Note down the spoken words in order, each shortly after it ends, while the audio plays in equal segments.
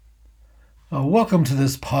Welcome to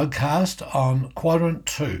this podcast on Quadrant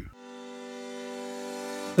 2.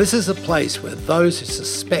 This is a place where those who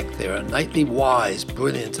suspect they're innately wise,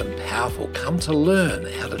 brilliant and powerful come to learn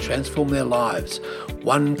how to transform their lives,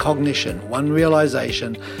 one cognition, one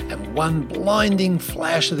realization and one blinding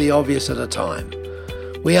flash of the obvious at a time.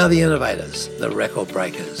 We are the innovators, the record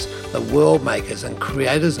breakers, the world makers and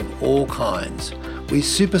creators of all kinds. We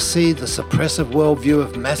supersede the suppressive worldview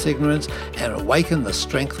of mass ignorance and awaken the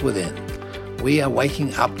strength within. We are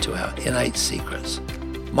waking up to our innate secrets.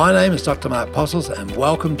 My name is Dr. Mark Postles and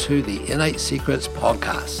welcome to the Innate Secrets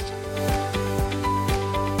podcast.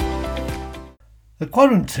 The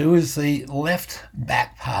Quadrant 2 is the left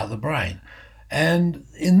back part of the brain. And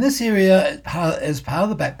in this area, as part of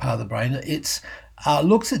the back part of the brain, it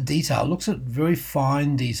looks at detail, looks at very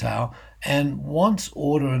fine detail and wants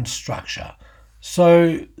order and structure.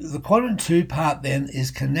 So the Quadrant 2 part then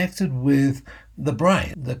is connected with the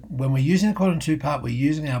brain. When we're using the Quadrant 2 part, we're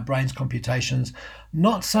using our brain's computations,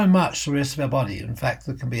 not so much the rest of our body. In fact,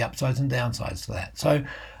 there can be upsides and downsides to that. So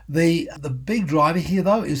the big driver here,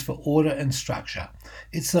 though, is for order and structure.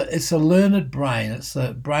 It's a learned brain. It's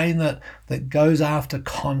the brain that goes after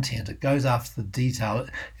content. It goes after the detail.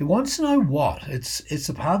 It wants to know what. It's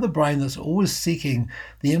a part of the brain that's always seeking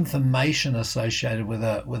the information associated with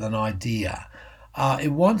an idea.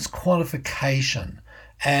 It wants qualification.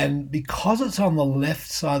 And because it's on the left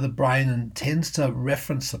side of the brain and tends to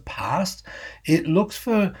reference the past, it looks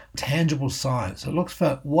for tangible science. It looks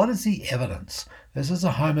for what is the evidence. This is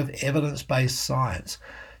a home of evidence-based science.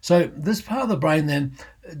 So this part of the brain then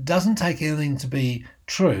doesn't take anything to be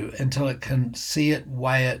true until it can see it,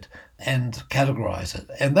 weigh it, and categorize it.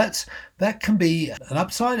 And that can be an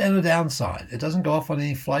upside and a downside. It doesn't go off on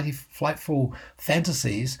any flightful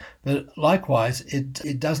fantasies, but likewise,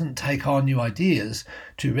 it doesn't take on new ideas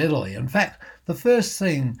too readily. In fact, the first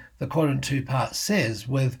thing the Quadrant 2 part says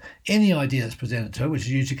with any idea that's presented to it, which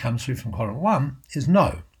usually comes through from Quadrant 1, is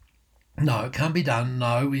no. No, it can't be done.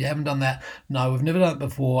 No, we haven't done that. No, we've never done it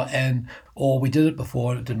before, or we did it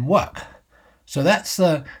before and it didn't work. So that's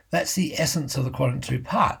the essence of the Quadrant 2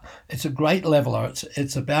 part. It's a great leveler.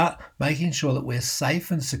 It's about making sure that we're safe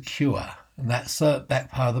and secure. And that's the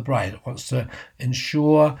back part of the brain. It wants to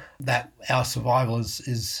ensure that our survival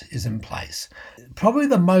is in place. Probably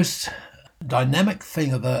the most dynamic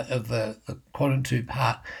thing of the Quadrant 2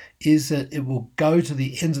 part is that it will go to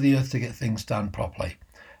the ends of the earth to get things done properly.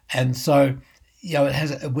 And so,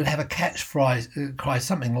 it would have a catchphrase,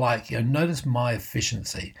 something like, notice my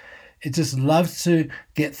efficiency. It just loves to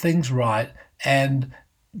get things right and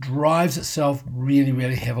drives itself really,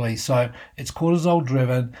 really heavily. So it's cortisol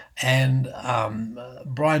driven. And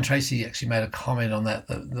Brian Tracy actually made a comment on that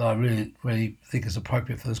I really, really think is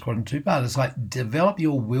appropriate for this Quadrant 2 part. It's like, develop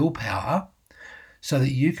your willpower so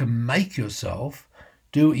that you can make yourself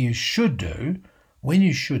do what you should do when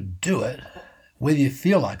you should do it, whether you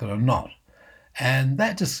feel like it or not. And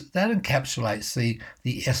that encapsulates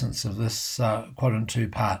the essence of this Quadrant 2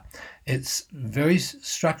 part. It's very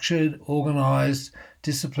structured, organized,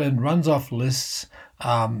 disciplined, runs off lists,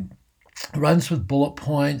 runs with bullet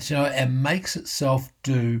points, and makes itself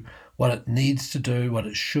do what it needs to do, what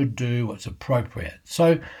it should do, what's appropriate.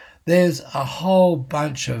 So there's a whole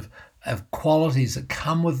bunch of qualities that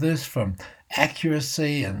come with this, from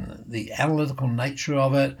accuracy and the analytical nature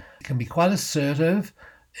of it. It can be quite assertive.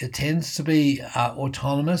 It tends to be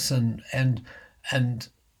autonomous and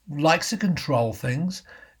likes to control things.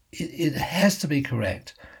 It has to be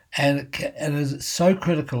correct, and it is so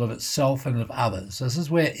critical of itself and of others. This is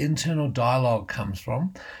where internal dialogue comes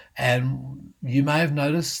from, and you may have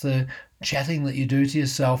noticed the chatting that you do to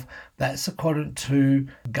yourself. That's the Quadrant 2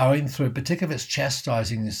 going through, particularly if it's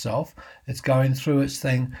chastising yourself. It's going through its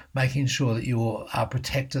thing, making sure that you are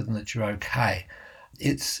protected and that you're okay.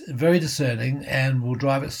 It's very discerning and will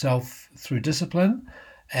drive itself through discipline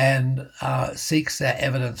and seeks that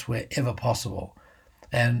evidence wherever possible.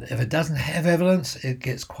 And if it doesn't have evidence, it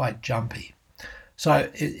gets quite jumpy. So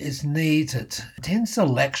it's neat. It tends to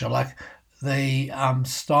lecture. Like the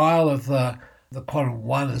style of the Quadrant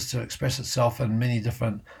 1 is to express itself in many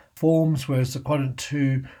different forms, whereas the Quadrant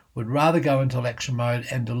 2 would rather go into lecture mode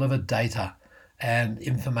and deliver data and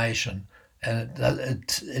information. And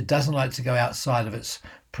it doesn't like to go outside of its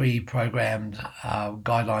pre-programmed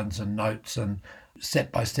guidelines and notes and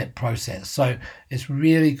step-by-step process. So it's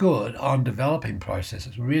really good on developing processes.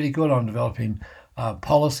 It's really good on developing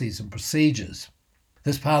policies and procedures.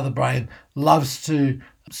 This part of the brain loves to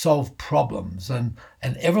solve problems, and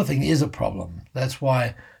everything is a problem. That's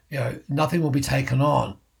why nothing will be taken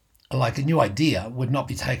on, like a new idea would not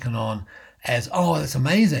be taken on as, oh, that's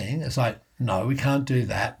amazing. It's like, no, we can't do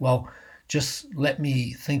that. Well, just let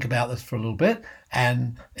me think about this for a little bit.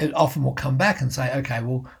 And it often will come back and say, okay,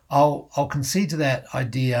 well, I'll concede to that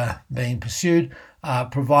idea being pursued,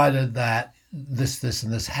 provided that this,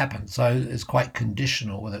 and this happens. So it's quite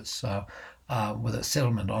conditional with its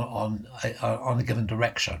settlement on a given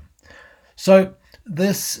direction. So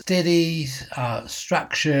this steady,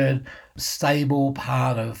 structured, stable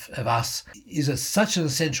part of us is such an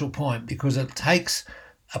essential point because it takes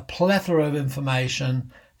a plethora of information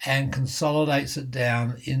and consolidates it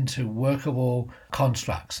down into workable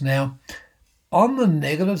constructs. Now, on the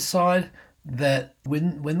negative side, that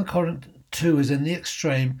when the quadrant 2 is in the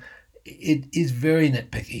extreme, it is very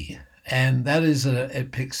nitpicky, and that is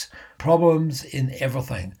it picks problems in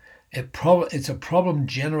everything. It's a problem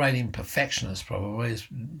generating perfectionist, probably is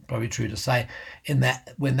probably true to say, in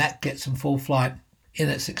that when that gets in full flight in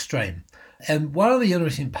its extreme. And one of the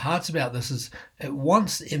interesting parts about this is it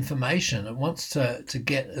wants information. It wants to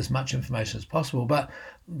get as much information as possible, but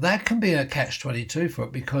that can be a catch-22 for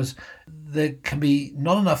it because there can be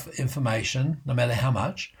not enough information, no matter how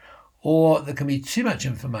much, or there can be too much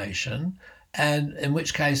information, and in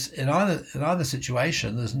which case, in either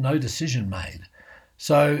situation, there's no decision made.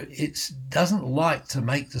 So it doesn't like to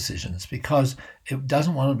make decisions because it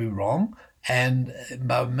doesn't want to be wrong. And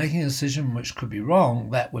by making a decision which could be wrong,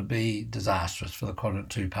 that would be disastrous for the quadrant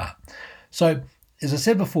 2 part. So, as I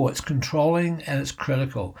said before, it's controlling and it's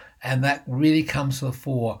critical. And that really comes to the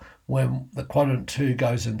fore when the quadrant 2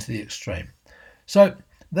 goes into the extreme. So,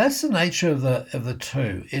 that's the nature of the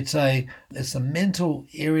 2. It's a mental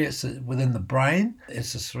area within the brain.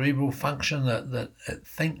 It's a cerebral function that it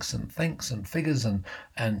thinks and figures and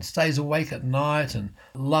stays awake at night and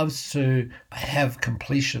loves to have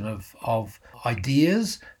completion of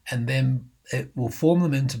ideas, and then it will form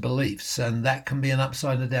them into beliefs. And that can be an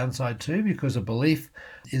upside and a downside too, because a belief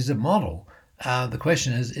is a model. The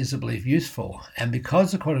question is the belief useful? And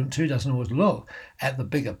because the quadrant 2 doesn't always look at the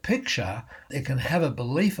bigger picture, it can have a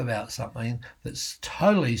belief about something that's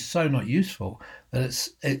totally so not useful that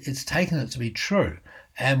it's taken it to be true,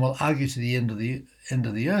 and will argue to the end of the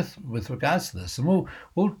earth with regards to this. And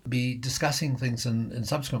we'll be discussing things in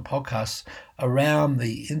subsequent podcasts around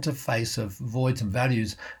the interface of voids and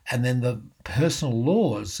values, and then the personal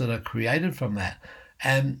laws that are created from that.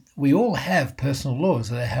 And we all have personal laws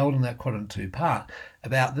that are held in that quadrant 2 part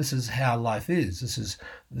about this is how life is. This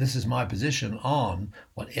is my position on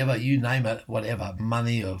whatever, you name it, whatever,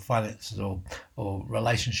 money or finances or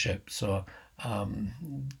relationships or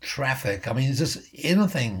traffic. I mean, it's just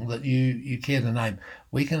anything that you care to name.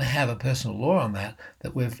 We can have a personal law on that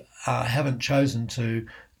we've haven't chosen to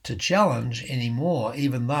challenge anymore,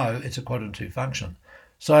 even though it's a quadrant 2 function.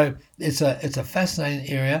 So it's a fascinating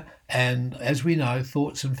area, and as we know,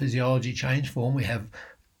 thoughts and physiology change form. We have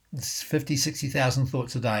 50, 60,000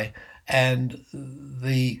 thoughts a day, and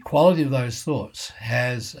the quality of those thoughts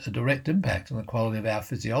has a direct impact on the quality of our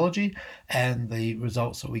physiology and the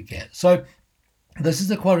results that we get. So this is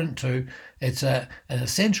the quadrant 2. It's an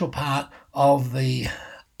essential part of the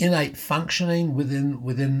innate functioning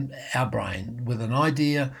within our brain. With an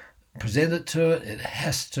idea, present it to it, it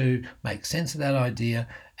has to make sense of that idea,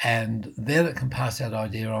 and then it can pass that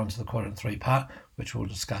idea on to the quadrant 3 part, which we'll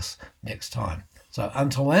discuss next time. So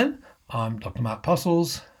until then, I'm Dr. Mark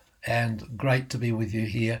Postles, and great to be with you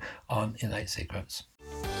here on Innate Secrets.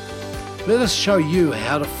 Let us show you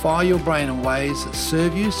how to fire your brain in ways that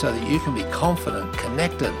serve you so that you can be confident,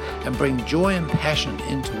 connected, and bring joy and passion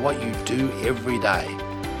into what you do every day.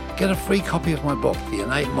 Get a free copy of my book, The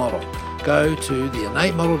Innate Model. Go to the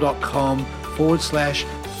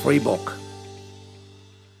in8model.com/free book.